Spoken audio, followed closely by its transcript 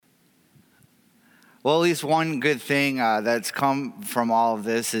Well, at least one good thing that's come from all of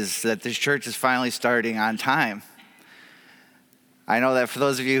this is that this church is finally starting on time. I know that for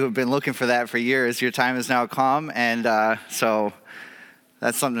those of you who have been looking for that for years, your time has now come, and so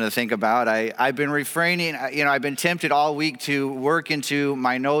that's something to think about. I've been refraining, I've been tempted all week to work into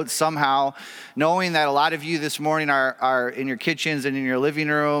my notes somehow, knowing that a lot of you this morning are in your kitchens and in your living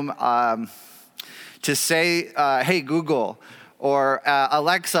room, to say, hey, Google, or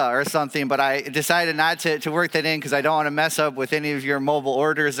Alexa or something, but I decided not to work that in because I don't want to mess up with any of your mobile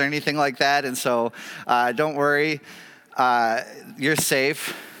orders or anything like that, and so don't worry, you're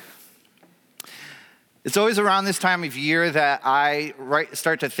safe. It's always around this time of year that I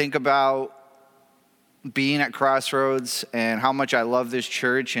start to think about being at Crossroads and how much I love this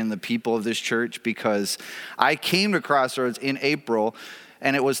church and the people of this church, because I came to Crossroads in April,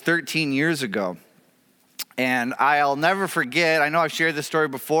 and it was 13 years ago. And I'll never forget, I know I've shared this story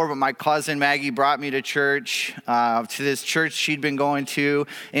before, but my cousin Maggie brought me to church, to this church she'd been going to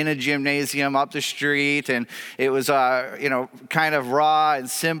in a gymnasium up the street. And it was, kind of raw and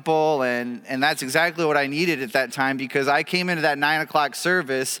simple. And that's exactly what I needed at that time, because I came into that 9 o'clock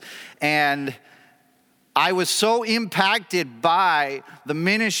service and I was so impacted by the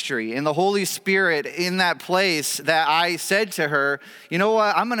ministry and the Holy Spirit in that place that I said to her, you know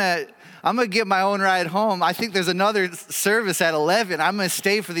what, I'm gonna get my own ride home. I think there's another service at 11. I'm gonna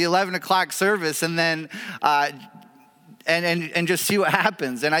stay for the 11 o'clock service and then and just see what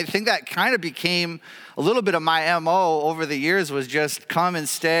happens. And I think that kind of became a little bit of my MO over the years, was just come and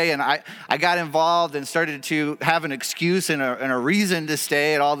stay. And I got involved and started to have an excuse and a reason to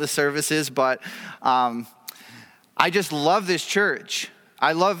stay at all the services. But I just love this church.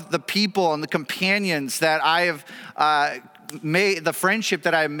 I love the people and the companions that I have made, the friendship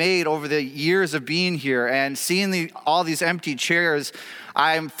that I made over the years of being here, and seeing all these empty chairs.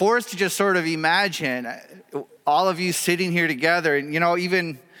 I'm forced to just sort of imagine all of you sitting here together. And,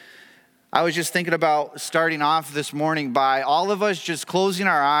 even I was just thinking about starting off this morning by all of us just closing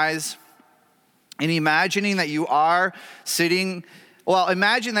our eyes and imagining that you are sitting, well,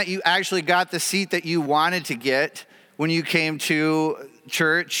 imagine that you actually got the seat that you wanted to get when you came to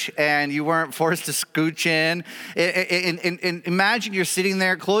church and you weren't forced to scooch in. And imagine you're sitting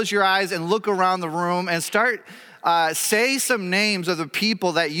there, close your eyes and look around the room and start, say some names of the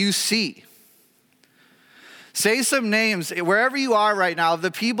people that you see. Say some names, wherever you are right now, of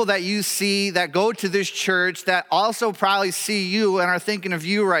the people that you see that go to this church that also probably see you and are thinking of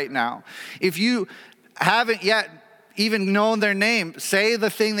you right now. If you haven't yet even known their name, say the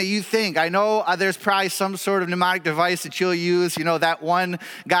thing that you think. I know there's probably some sort of mnemonic device that you'll use. That one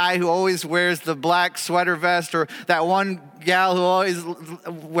guy who always wears the black sweater vest, or that one gal who always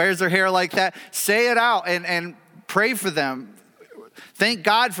wears her hair like that. Say it out and pray for them. Thank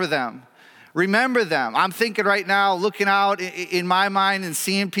God for them. Remember them. I'm thinking right now, looking out in my mind and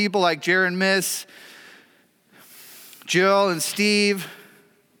seeing people like Jared, Miss, Jill and Steve.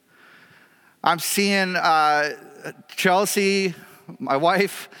 I'm seeing Chelsea, my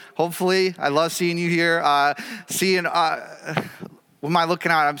wife, hopefully. I love seeing you here. What am I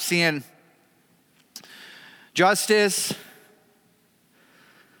looking at? I'm seeing Justice.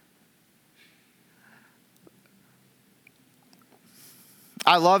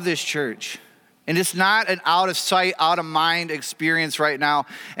 I love this church. And it's not an out of sight, out of mind experience right now.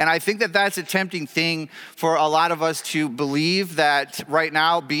 And I think that that's a tempting thing for a lot of us to believe, that right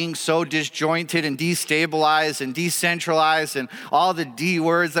now, being so disjointed and destabilized and decentralized and all the D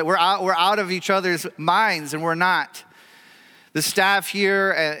words, that we're out of each other's minds, and we're not. The staff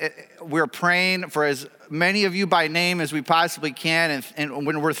here, we're praying for as many of you by name as we possibly can. And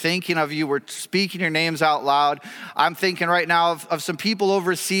when we're thinking of you, we're speaking your names out loud. I'm thinking right now of some people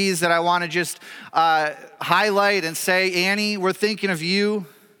overseas that I want to just highlight and say, Annie, we're thinking of you.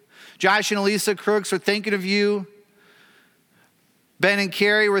 Josh and Elisa Crooks, we're thinking of you. Ben and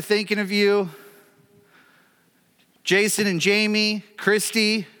Carrie, we're thinking of you. Jason and Jamie,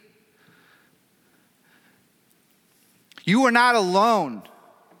 Christy. You are not alone.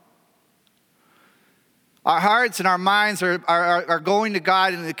 Our hearts and our minds are going to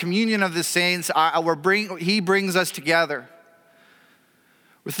God in the communion of the saints. He brings us together.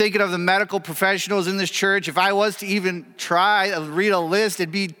 We're thinking of the medical professionals in this church. If I was to even try to read a list,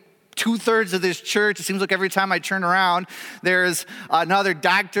 it'd be 2/3 of this church. It seems like every time I turn around, there's another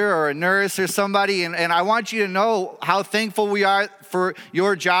doctor or a nurse or somebody. And I want you to know how thankful we are for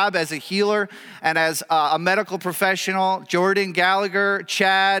your job as a healer and as a medical professional. Jordan Gallagher,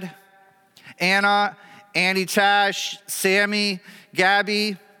 Chad, Anna, Andy Tash, Sammy,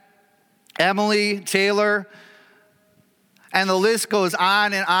 Gabby, Emily, Taylor, And the list goes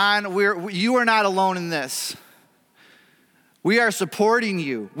on and on. You are not alone in this. We are supporting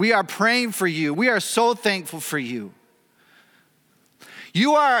you. We are praying for you. We are so thankful for you.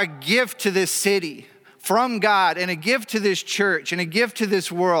 You are a gift to this city from God, and a gift to this church, and a gift to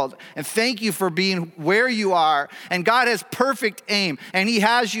this world. And thank you for being where you are. And God has perfect aim, and He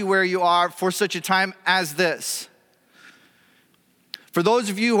has you where you are for such a time as this. For those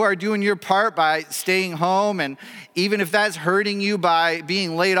of you who are doing your part by staying home, and even if that's hurting you by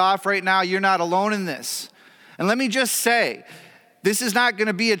being laid off right now, you're not alone in this. And let me just say, this is not going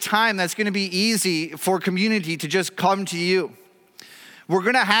to be a time that's going to be easy for community to just come to you. We're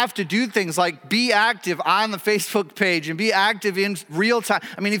going to have to do things like be active on the Facebook page and be active in real time.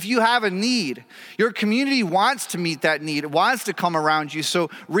 I mean, if you have a need, your community wants to meet that need. It wants to come around you. So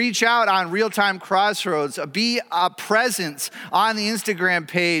reach out on Real Time Crossroads. Be a presence on the Instagram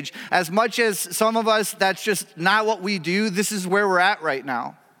page. As much as some of us, that's just not what we do. This is where we're at right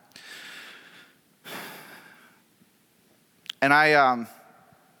now. And I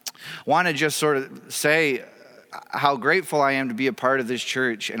want to just sort of say how grateful I am to be a part of this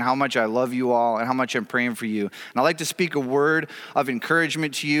church, and how much I love you all, and how much I'm praying for you. And I'd like to speak a word of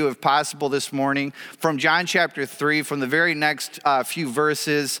encouragement to you, if possible, this morning from John chapter 3, from the very next few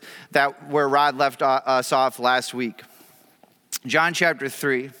verses where Rod left us off last week. John chapter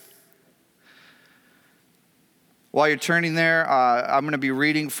 3. While you're turning there, I'm going to be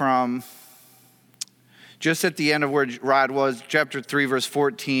reading from just at the end of where Rod was, chapter 3, verse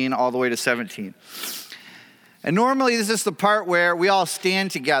 14, all the way to 17. And normally this is the part where we all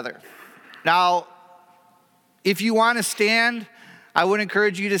stand together. Now, if you want to stand, I would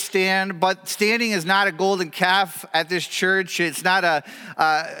encourage you to stand, but standing is not a golden calf at this church. It's not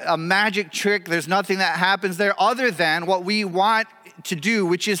a magic trick. There's nothing that happens there other than what we want to do,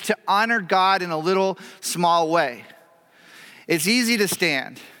 which is to honor God in a little small way. It's easy to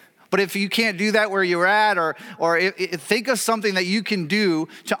stand. But if you can't do that where you're at, or think of something that you can do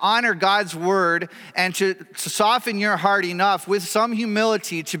to honor God's word and to soften your heart enough with some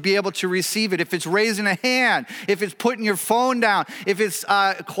humility to be able to receive it. If it's raising a hand, if it's putting your phone down, if it's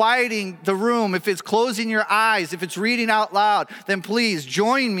quieting the room, if it's closing your eyes, if it's reading out loud, then please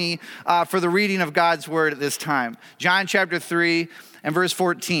join me for the reading of God's word at this time. John chapter 3 and verse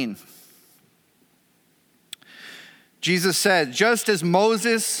 14. Jesus said, "Just as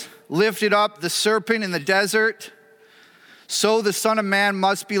Moses lifted up the serpent in the desert, so the Son of Man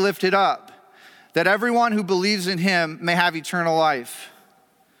must be lifted up, that everyone who believes in him may have eternal life.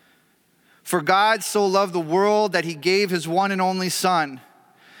 For God so loved the world that he gave his one and only Son,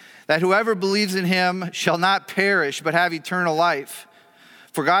 that whoever believes in him shall not perish but have eternal life.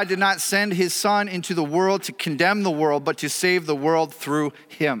 For God did not send his Son into the world to condemn the world, but to save the world through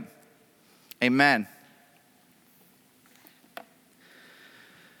him." Amen.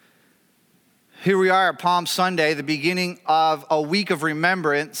 Here we are at Palm Sunday, the beginning of a week of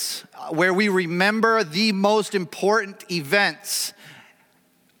remembrance, where we remember the most important events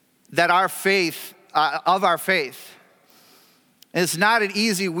that of our faith. It's not an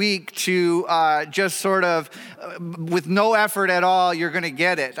easy week to just sort of, with no effort at all, you're going to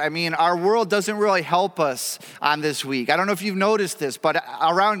get it. I mean, our world doesn't really help us on this week. I don't know if you've noticed this, but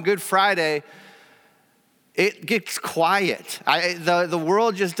around Good Friday, it gets quiet. The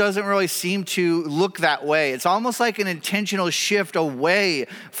world just doesn't really seem to look that way. It's almost like an intentional shift away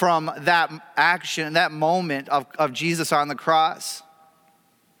from that action, that moment of Jesus on the cross.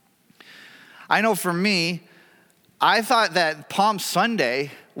 I know for me, I thought that Palm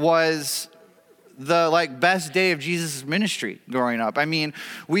Sunday was the best day of Jesus' ministry growing up. I mean,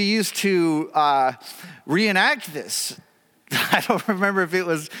 we used to reenact this. I don't remember if it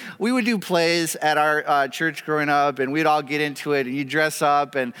was, we would do plays at our church growing up, and we'd all get into it, and you dress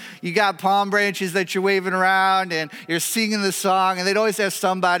up, and you got palm branches that you're waving around, and you're singing the song, and they'd always have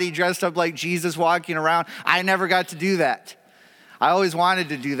somebody dressed up like Jesus walking around. I never got to do that. I always wanted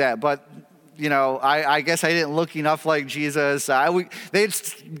to do that, but I guess I didn't look enough like Jesus. They'd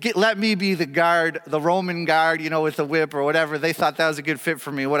let me be the guard, the Roman guard, with the whip or whatever. They thought that was a good fit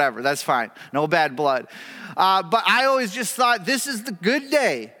for me, whatever. That's fine. No bad blood. But I always just thought this is the good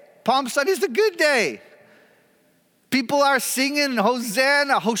day. Palm Sunday's the good day. People are singing,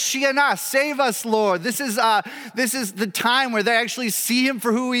 Hosanna, Hoshiana, save us, Lord. This is the time where they actually see him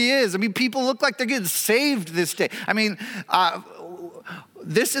for who he is. I mean, people look like they're getting saved this day. I mean,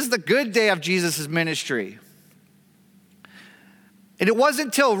 this is the good day of Jesus' ministry. And it wasn't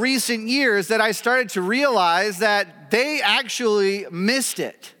until recent years that I started to realize that they actually missed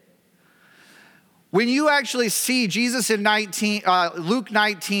it. When you actually see Jesus in Luke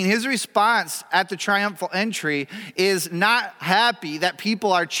 19, his response at the triumphal entry is not happy that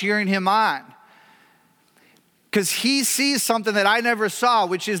people are cheering him on. Because he sees something that I never saw,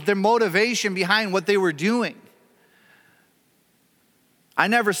 which is the motivation behind what they were doing. I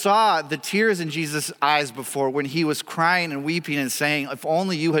never saw the tears in Jesus' eyes before when he was crying and weeping and saying, if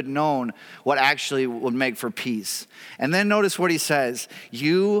only you had known what actually would make for peace. And then notice what he says,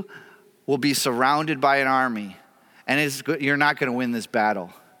 you will be surrounded by an army, and you're not going to win this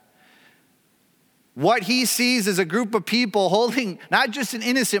battle. What he sees is a group of people holding not just an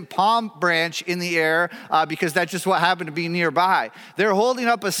innocent palm branch in the air, because that's just what happened to be nearby. They're holding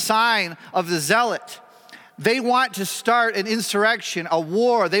up a sign of the zealot. They want to start an insurrection, a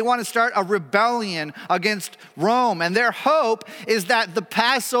war. They want to start a rebellion against Rome. And their hope is that the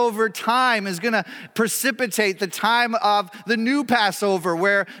Passover time is going to precipitate the time of the new Passover,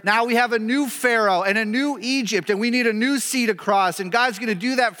 where now we have a new Pharaoh and a new Egypt, and we need a new sea to cross. And God's going to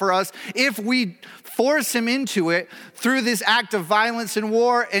do that for us if we force him into it through this act of violence and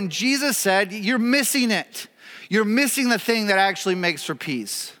war. And Jesus said, you're missing it. You're missing the thing that actually makes for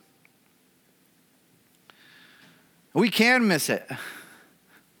peace. We can miss it.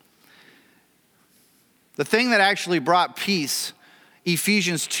 The thing that actually brought peace,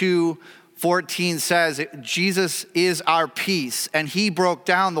 Ephesians 2:14 says, Jesus is our peace, and he broke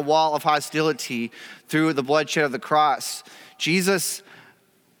down the wall of hostility through the bloodshed of the cross. Jesus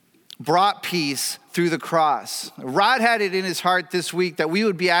brought peace through the cross. Rod had it in his heart this week that we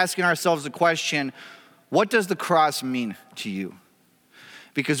would be asking ourselves the question, what does the cross mean to you?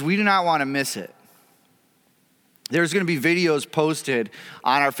 Because we do not want to miss it. There's going to be videos posted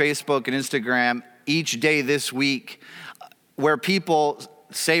on our Facebook and Instagram each day this week where people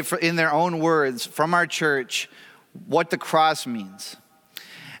say in their own words from our church what the cross means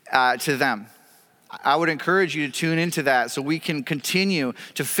to them. I would encourage you to tune into that so we can continue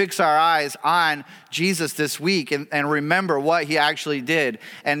to fix our eyes on Jesus this week and remember what he actually did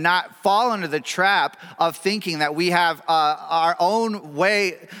and not fall into the trap of thinking that we have our own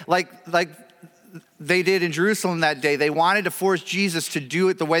way, like they did in Jerusalem that day. They wanted to force Jesus to do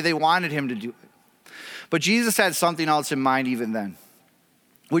it the way they wanted him to do it. But Jesus had something else in mind even then,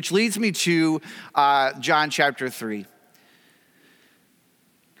 which leads me to John chapter 3.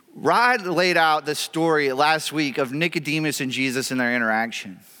 Rod laid out the story last week of Nicodemus and Jesus and their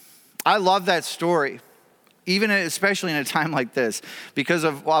interaction. I love that story, especially in a time like this, because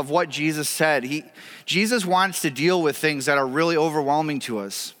of what Jesus said. Jesus wants to deal with things that are really overwhelming to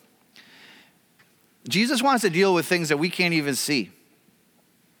us. Jesus wants to deal with things that we can't even see.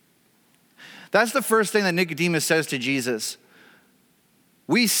 That's the first thing that Nicodemus says to Jesus.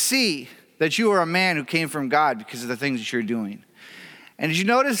 We see that you are a man who came from God because of the things that you're doing. And did you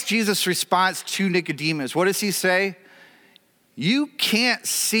notice Jesus' response to Nicodemus? What does he say? You can't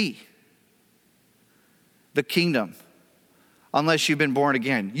see the kingdom unless you've been born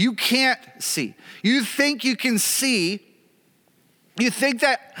again. You can't see. You think you can see. You think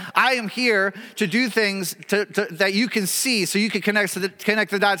that I am here to do things that you can see so you can connect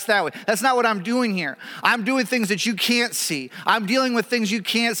the dots that way. That's not what I'm doing here. I'm doing things that you can't see. I'm dealing with things you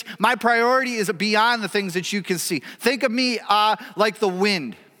can't see. My priority is beyond the things that you can see. Think of me like the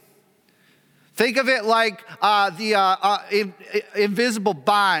wind. Think of it like the invisible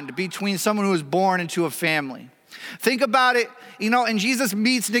bond between someone who was born into a family. Think about it, and Jesus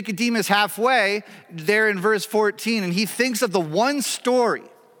meets Nicodemus halfway there in verse 14, and he thinks of the one story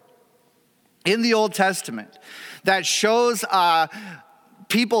in the Old Testament that shows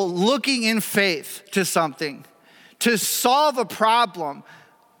people looking in faith to something to solve a problem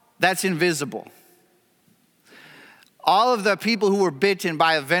that's invisible. All of the people who were bitten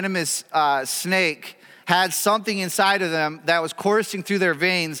by a venomous snake had something inside of them that was coursing through their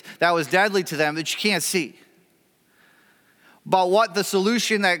veins that was deadly to them that you can't see. But what the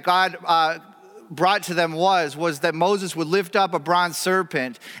solution that God brought to them was that Moses would lift up a bronze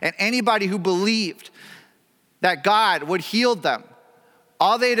serpent, and anybody who believed that God would heal them,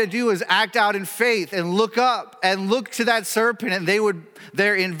 all they had to do was act out in faith and look up and look to that serpent, and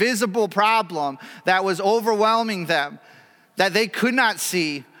their invisible problem that was overwhelming them, that they could not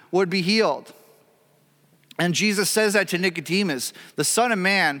see, would be healed. And Jesus says that to Nicodemus. The Son of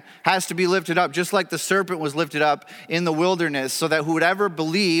Man has to be lifted up, just like the serpent was lifted up in the wilderness, so that who would ever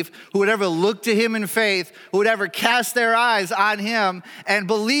believe, who would ever look to him in faith, who would ever cast their eyes on him and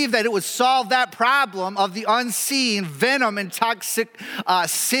believe that it would solve that problem of the unseen venom and toxic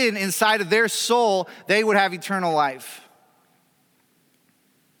sin inside of their soul, they would have eternal life.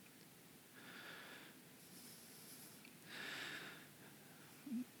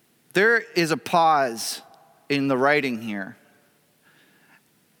 There is a pause in the writing here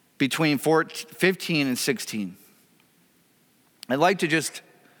between 15 and 16. I'd like to just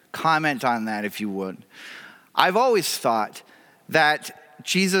comment on that, if you would. I've always thought that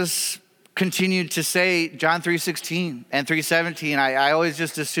Jesus continued to say John 3:16 and 3:17. I always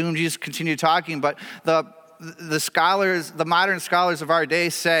just assumed Jesus continued talking, but the scholars, the modern scholars of our day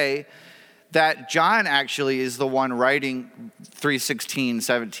say that John actually is the one writing 3:16,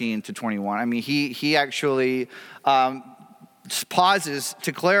 17 to 21. I mean, he actually pauses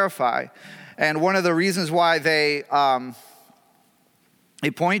to clarify. And one of the reasons why they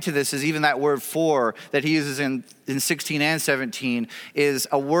point to this is even that word "for" that he uses in 16 and 17 is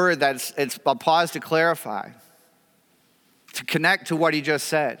a word it's a pause to clarify, to connect to what he just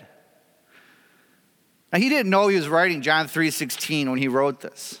said. Now, he didn't know he was writing John 3:16 when he wrote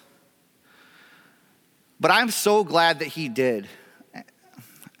this. But I'm so glad that he did.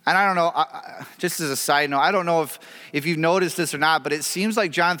 And I don't know, just as a side note, I don't know if you've noticed this or not, but it seems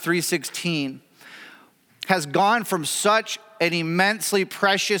like John 3:16 has gone from such an immensely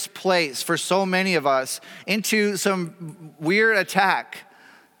precious place for so many of us into some weird attack.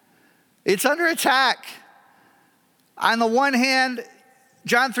 It's under attack. On the one hand,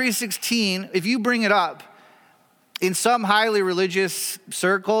 John 3:16, if you bring it up in some highly religious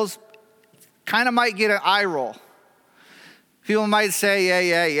circles, kind of might get an eye roll. People might say,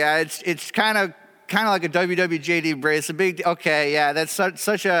 yeah, it's kind of like a WWJD braid. It's a big, okay, yeah, that's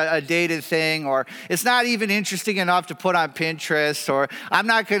such a dated thing, or it's not even interesting enough to put on Pinterest, or I'm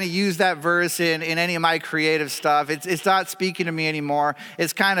not going to use that verse in any of my creative stuff. It's not speaking to me anymore.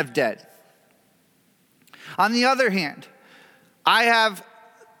 It's kind of dead. On the other hand, I have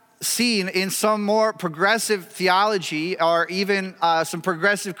seen in some more progressive theology or even some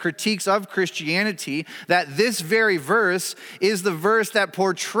progressive critiques of Christianity that this very verse is the verse that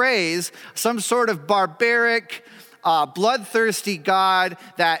portrays some sort of barbaric, bloodthirsty God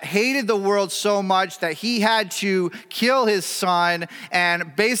that hated the world so much that he had to kill his son,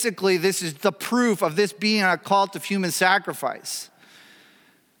 and basically this is the proof of this being a cult of human sacrifice.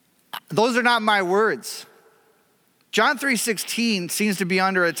 Those are not my words. John 3:16 seems to be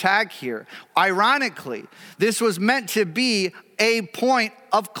under attack here. Ironically, this was meant to be a point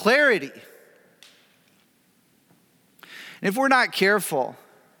of clarity. And if we're not careful,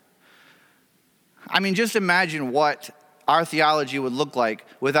 I mean, just imagine what our theology would look like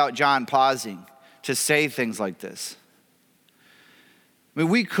without John pausing to say things like this. I mean,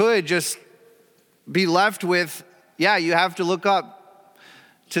 we could just be left with, yeah, you have to look up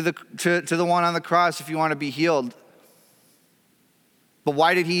to the one on the cross if you want to be healed. But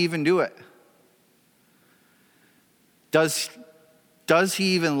why did he even do it? Does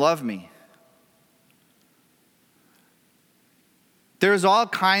he even love me? There's all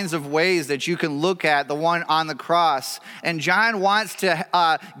kinds of ways that you can look at the one on the cross. And John wants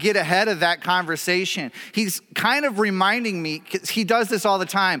to get ahead of that conversation. He's kind of reminding me, because he does this all the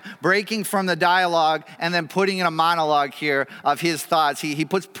time, breaking from the dialogue and then putting in a monologue here of his thoughts. He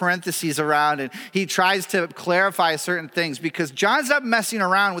puts parentheses around and he tries to clarify certain things because John's not messing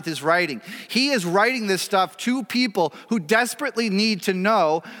around with his writing. He is writing this stuff to people who desperately need to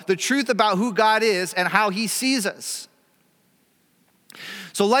know the truth about who God is and how he sees us.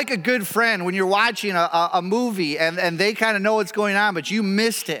 So like a good friend, when you're watching a movie and they kind of know what's going on, but you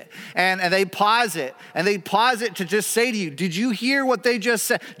missed it, and they pause it, to just say to you, did you hear what they just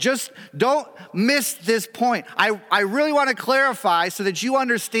said? Just don't miss this point. I really want to clarify so that you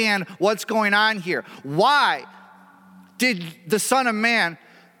understand what's going on here. Why did the Son of Man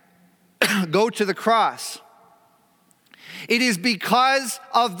go to the cross? It is because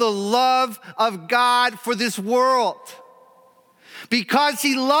of the love of God for this world. Because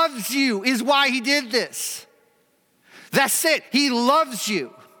he loves you is why he did this. That's it. He loves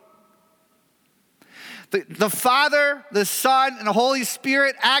you. The Father, the Son, and the Holy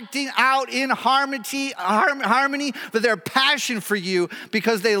Spirit acting out in harmony with their passion for you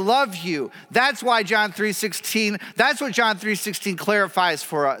because they love you. That's why John 3:16, that's what John 3:16 clarifies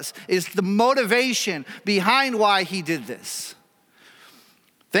for us, is the motivation behind why he did this.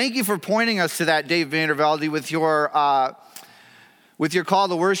 Thank you for pointing us to that, Dave Vandervelde, with your call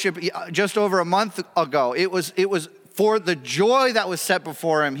to worship just over a month ago. It was for the joy that was set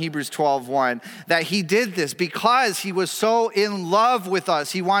before him, Hebrews 12:1, that he did this because he was so in love with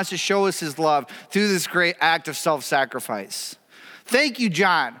us. He wants to show us his love through this great act of self-sacrifice. Thank you,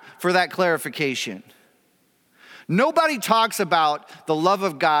 John, for that clarification. Nobody talks about the love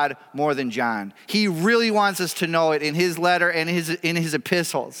of God more than John. He really wants us to know it in his letter and in his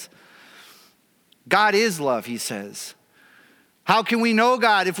epistles. God is love, he says. How can we know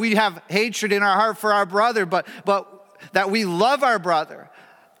God if we have hatred in our heart for our brother, but that we love our brother?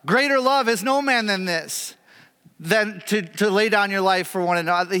 Greater love has no man than this, than to lay down your life for one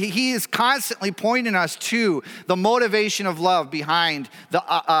another. He is constantly pointing us to the motivation of love behind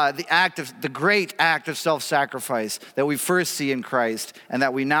the great act of self-sacrifice that we first see in Christ and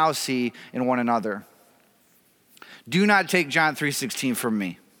that we now see in one another. Do not take John 3:16 from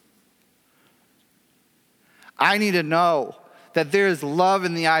me. I need to know that there is love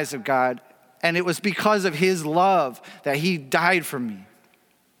in the eyes of God, and it was because of his love that he died for me.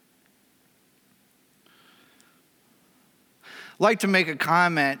 I'd like to make a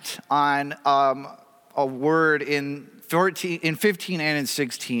comment on a word in 15 and in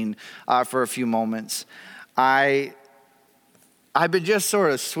 16 for a few moments. I've been just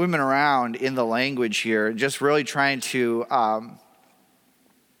sort of swimming around in the language here, just really trying to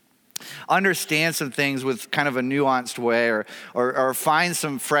understand some things with kind of a nuanced way or find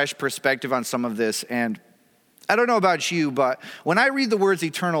some fresh perspective on some of this. And I don't know about you, but when I read the words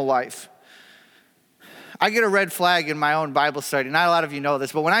eternal life, I get a red flag in my own Bible study. Not a lot of you know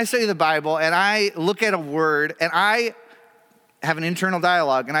this, but when I study the Bible and I look at a word and I have an internal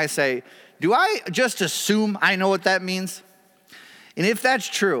dialogue and I say, do I just assume I know what that means? And if that's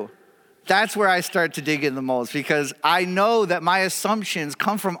true, that's where I start to dig in the most, because I know that my assumptions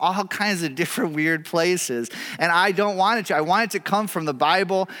come from all kinds of different weird places, and I don't want it to. I want it to come from the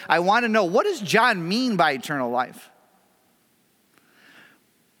Bible. I want to know, what does John mean by eternal life?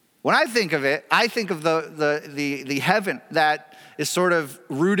 When I think of it, I think of the heaven that is sort of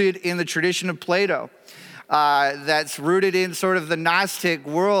rooted in the tradition of Plato. That's rooted in sort of the Gnostic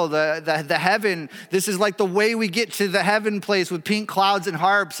world, the heaven. This is like the way we get to the heaven place with pink clouds and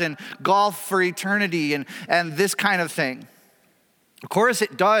harps and golf for eternity and this kind of thing. Of course,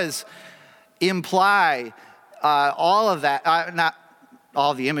 it does imply all of that, not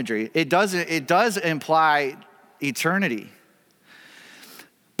all the imagery. It does imply eternity.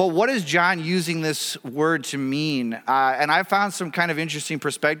 But what is John using this word to mean? And I found some kind of interesting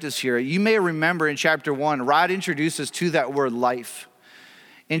perspectives here. You may remember in chapter 1, Rod introduces to that word life.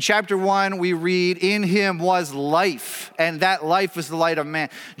 In chapter 1, we read, in him was life, and that life was the light of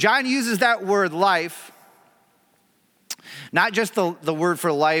man. John uses that word life, not just the word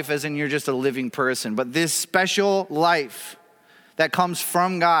for life as in you're just a living person, but this special life that comes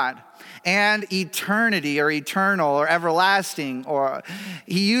from God. And eternity or eternal or everlasting, or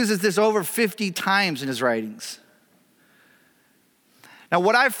he uses this over 50 times in his writings. Now,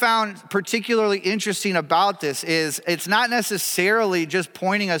 what I've found particularly interesting about this is it's not necessarily just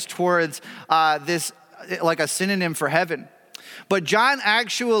pointing us towards this like a synonym for heaven, but John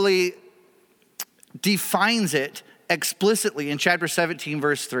actually defines it explicitly in chapter 17,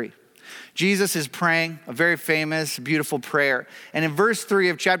 verse 3. Jesus is praying a very famous, beautiful prayer. And in verse 3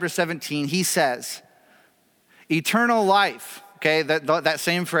 of chapter 17, he says, eternal life, okay, that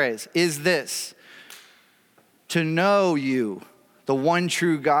same phrase, is this, to know you, the one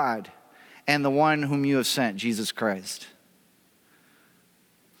true God, and the one whom you have sent, Jesus Christ.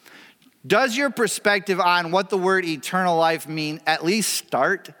 Does your perspective on what the word eternal life mean at least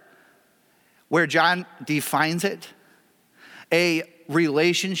start where John defines it? A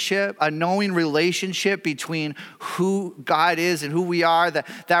relationship, a knowing relationship between who God is and who we are,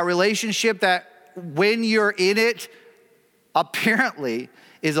 that relationship that when you're in it, apparently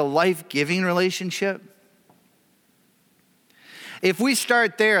is a life-giving relationship. If we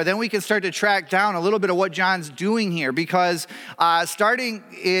start there, then we can start to track down a little bit of what John's doing here, because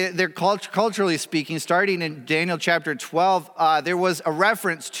culturally speaking, starting in Daniel chapter 12, there was a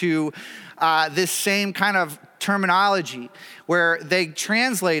reference to this same kind of terminology where they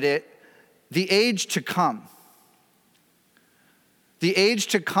translate it, the age to come. The age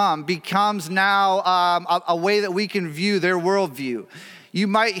to come becomes now a way that we can view their worldview. You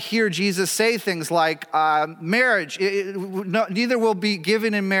might hear Jesus say things like, marriage, neither will be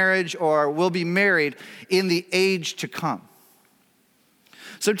given in marriage or will be married in the age to come.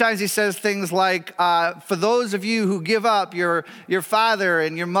 Sometimes he says things like, for those of you who give up your father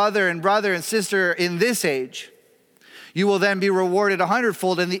and your mother and brother and sister in this age, you will then be rewarded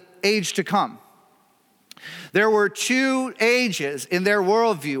 100-fold in the age to come. There were two ages in their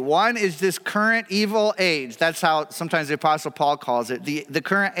worldview. One is this current evil age. That's how sometimes the Apostle Paul calls it, the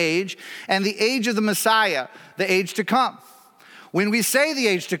current age, and the age of the Messiah, the age to come. When we say the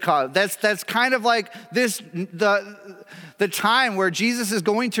age to come, that's kind of like this, the time where Jesus is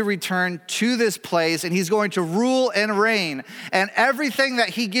going to return to this place and he's going to rule and reign. And everything that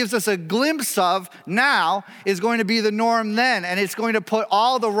he gives us a glimpse of now is going to be the norm then. And it's going to put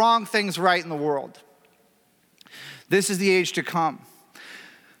all the wrong things right in the world. This is the age to come.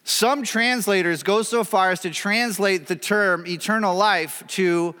 Some translators go so far as to translate the term eternal life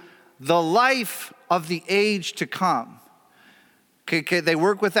to the life of the age to come. Okay, they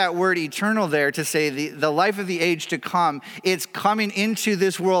work with that word eternal there to say the life of the age to come. It's coming into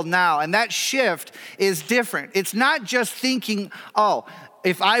this world now. And that shift is different. It's not just thinking, oh,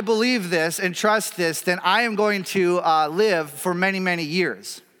 if I believe this and trust this, then I am going to live for many, many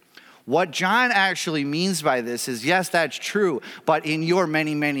years. What John actually means by this is, yes, that's true, but in your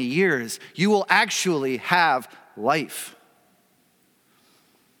many, many years, you will actually have life.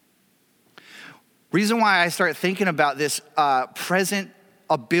 Reason why I start thinking about this present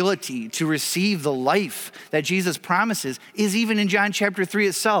ability to receive the life that Jesus promises is even in John chapter 3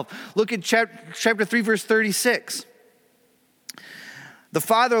 itself. Look at chapter 3, verse 36. The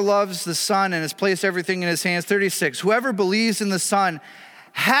Father loves the Son and has placed everything in his hands. 36, whoever believes in the Son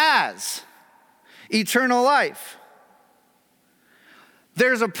has eternal life.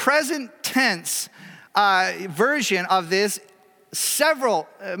 There's a present tense version of this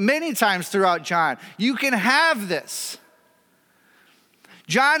many times throughout John. You can have this.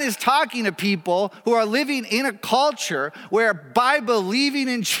 John is talking to people who are living in a culture where by believing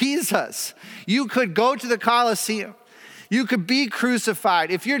in Jesus, you could go to the Colosseum. You could be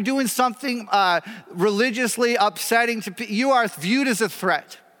crucified. If you're doing something religiously upsetting to people, you are viewed as a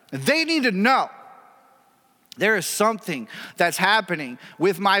threat. They need to know there is something that's happening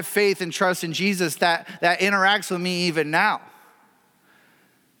with my faith and trust in Jesus that interacts with me even now.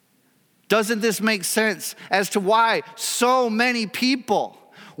 Doesn't this make sense as to why so many people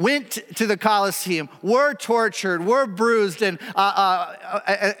went to the Colosseum, were tortured, were bruised and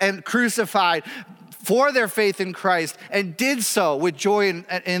crucified for their faith in Christ, and did so with joy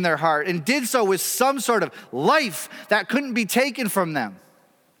in their heart, and did so with some sort of life that couldn't be taken from them?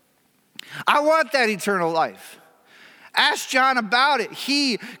 I want that eternal life. Ask John about it.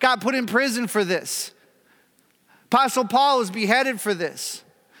 He got put in prison for this. Apostle Paul was beheaded for this.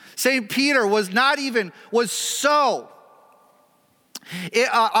 St. Peter was so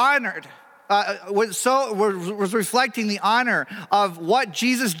honored, was reflecting the honor of what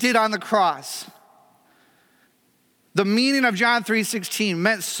Jesus did on the cross. The meaning of John 3:16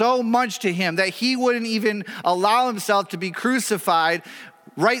 meant so much to him that he wouldn't even allow himself to be crucified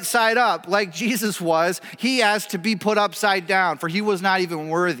right side up like Jesus was. He asked to be put upside down, for he was not even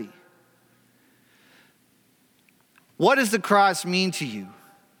worthy. What does the cross mean to you?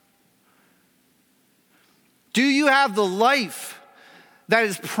 Do you have the life that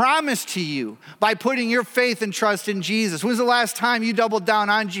is promised to you by putting your faith and trust in Jesus? When's the last time you doubled down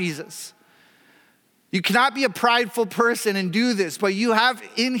on Jesus? You cannot be a prideful person and do this, but you have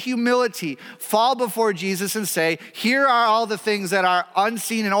in humility fall before Jesus and say, here are all the things that are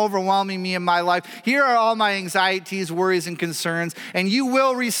unseen and overwhelming me in my life. Here are all my anxieties, worries, and concerns, and you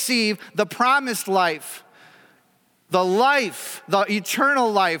will receive the promised life, the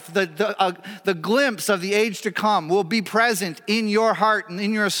eternal life, the glimpse of the age to come will be present in your heart and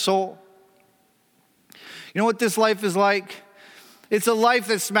in your soul. You know what this life is like? It's a life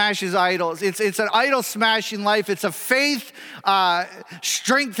that smashes idols. It's an idol smashing life. It's a faith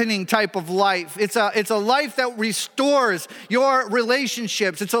strengthening type of life. It's a life that restores your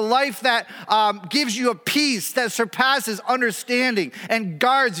relationships. It's a life that gives you a peace that surpasses understanding and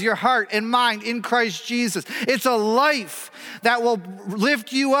guards your heart and mind in Christ Jesus. It's a life that will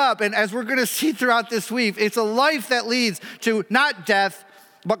lift you up. And as we're going to see throughout this week, it's a life that leads to not death,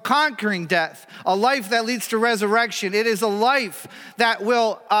 but conquering death, a life that leads to resurrection. It is a life that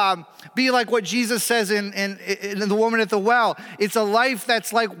will be like what Jesus says in the woman at the well. It's a life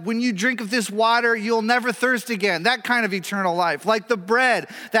that's like when you drink of this water, you'll never thirst again. That kind of eternal life. Like the bread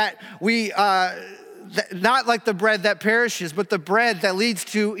that not like the bread that perishes, but the bread that leads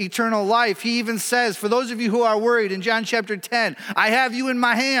to eternal life. He even says, for those of you who are worried, in John chapter 10, I have you in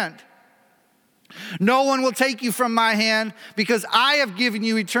my hand. No one will take you from my hand because I have given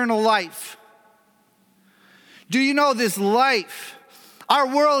you eternal life. Do you know this life?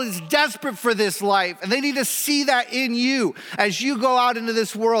 Our world is desperate for this life, and they need to see that in you as you go out into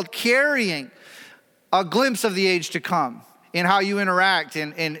this world carrying a glimpse of the age to come in how you interact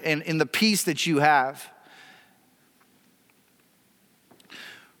and in the peace that you have.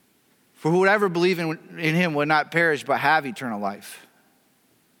 For whoever believes in him will not perish but have eternal life.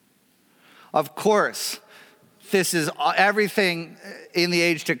 Of course, this is everything in the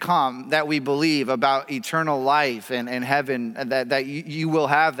age to come that we believe about eternal life and heaven, that you will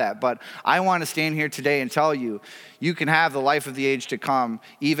have that. But I want to stand here today and tell you, you can have the life of the age to come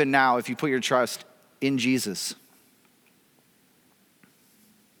even now if you put your trust in Jesus.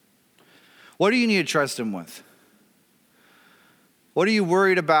 What do you need to trust him with? What are you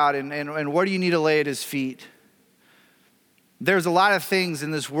worried about, and what do you need to lay at his feet? There's a lot of things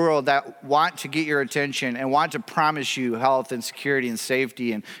in this world that want to get your attention and want to promise you health and security and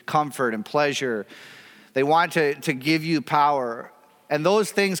safety and comfort and pleasure. They want to give you power. And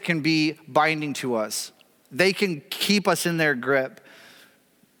those things can be binding to us. They can keep us in their grip.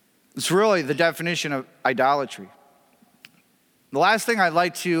 It's really the definition of idolatry. The last thing I'd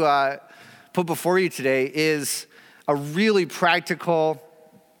like to put before you today is a really practical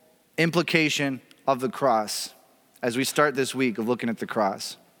implication of the cross as we start this week of looking at the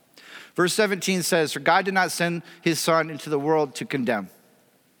cross. Verse 17 says, "For God did not send his Son into the world to condemn,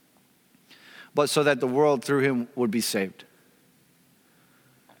 but so that the world through him would be saved."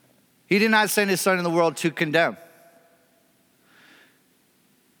 He did not send his Son in the world to condemn.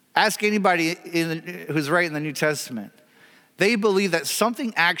 Ask anybody who's writing the New Testament. They believe that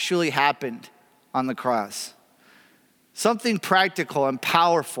something actually happened on the cross. Something practical and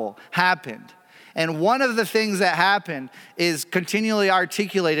powerful happened. And one of the things that happened is continually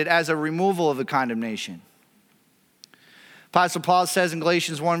articulated as a removal of the condemnation. Apostle Paul says in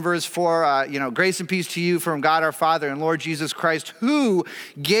Galatians 1 verse 4, grace and peace to you from God our Father and Lord Jesus Christ, who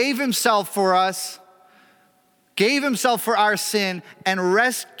gave himself for us, gave himself for our sin, and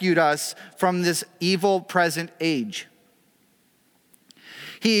rescued us from this evil present age.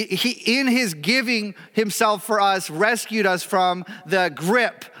 He in his giving himself for us, rescued us from the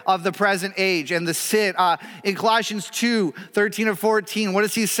grip of the present age and the sin. In Colossians 2, 13 and 14, what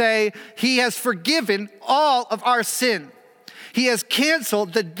does he say? He has forgiven all of our sin. He has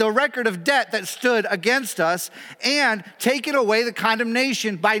canceled the record of debt that stood against us and taken away the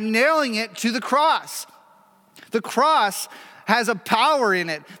condemnation by nailing it to the cross. The cross has a power in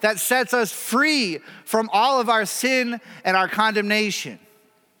it that sets us free from all of our sin and our condemnation.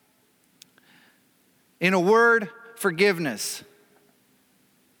 In a word, forgiveness.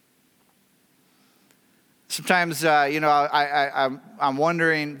 Sometimes, I'm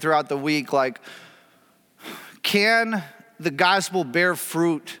wondering throughout the week, can the gospel bear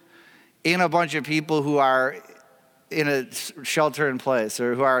fruit in a bunch of people who are in a shelter in place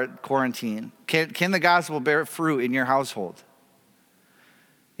or who are quarantined? Can the gospel bear fruit in your household,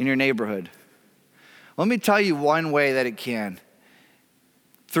 in your neighborhood? Let me tell you one way that it can.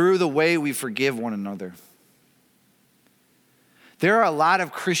 Through the way we forgive one another. There are a lot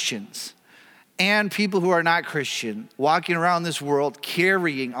of Christians and people who are not Christian walking around this world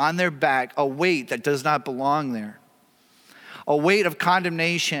carrying on their back a weight that does not belong there. A weight of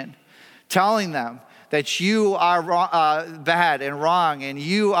condemnation, telling them that you are bad and wrong, and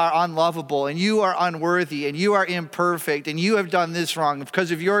you are unlovable, and you are unworthy, and you are imperfect, and you have done this wrong.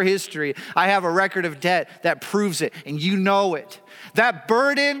 Because of your history, I have a record of debt that proves it, and you know it. That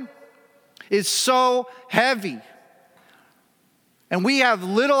burden is so heavy. And we have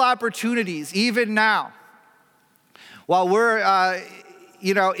little opportunities, even now, while we're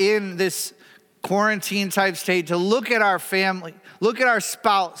in this quarantine type state, to look at our family, look at our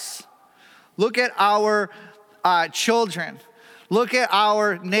spouse, look at our children, look at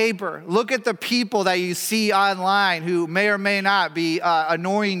our neighbor, look at the people that you see online who may or may not be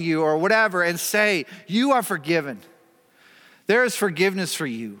annoying you or whatever, and say, you are forgiven. There is forgiveness for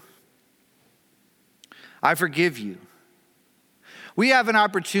you. I forgive you. We have an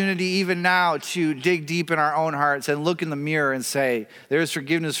opportunity even now to dig deep in our own hearts and look in the mirror and say, there is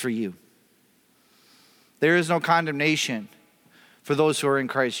forgiveness for you. There is no condemnation for those who are in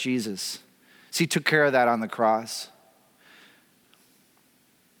Christ Jesus. See, he took care of that on the cross.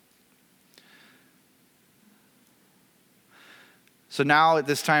 So now at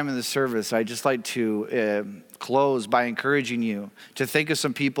this time in the service, I'd just like to close by encouraging you to think of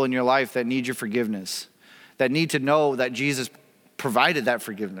some people in your life that need your forgiveness, that need to know that Jesus provided that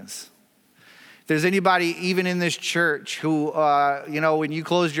forgiveness. If there's anybody even in this church who, when you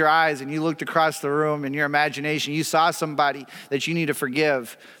closed your eyes and you looked across the room in your imagination, you saw somebody that you need to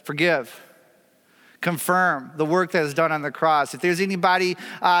forgive. Confirm the work that is done on the cross. If there's anybody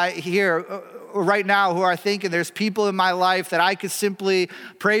here right now who are thinking there's people in my life that I could simply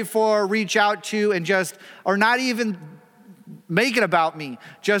pray for, reach out to, and or not even make it about me,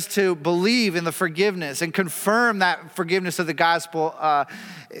 just to believe in the forgiveness and confirm that forgiveness of the gospel,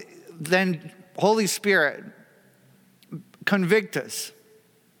 then Holy Spirit, convict us.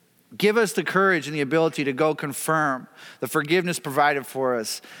 Give us the courage and the ability to go confirm the forgiveness provided for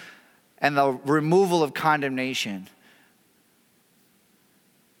us and the removal of condemnation.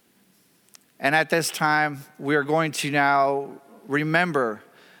 And at this time, we are going to now remember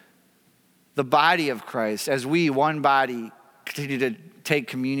the body of Christ as we, one body, continue to take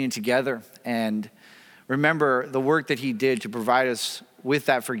communion together and remember the work that he did to provide us with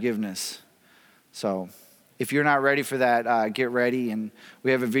that forgiveness. So if you're not ready for that, get ready, and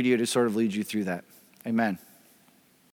we have a video to sort of lead you through that. Amen.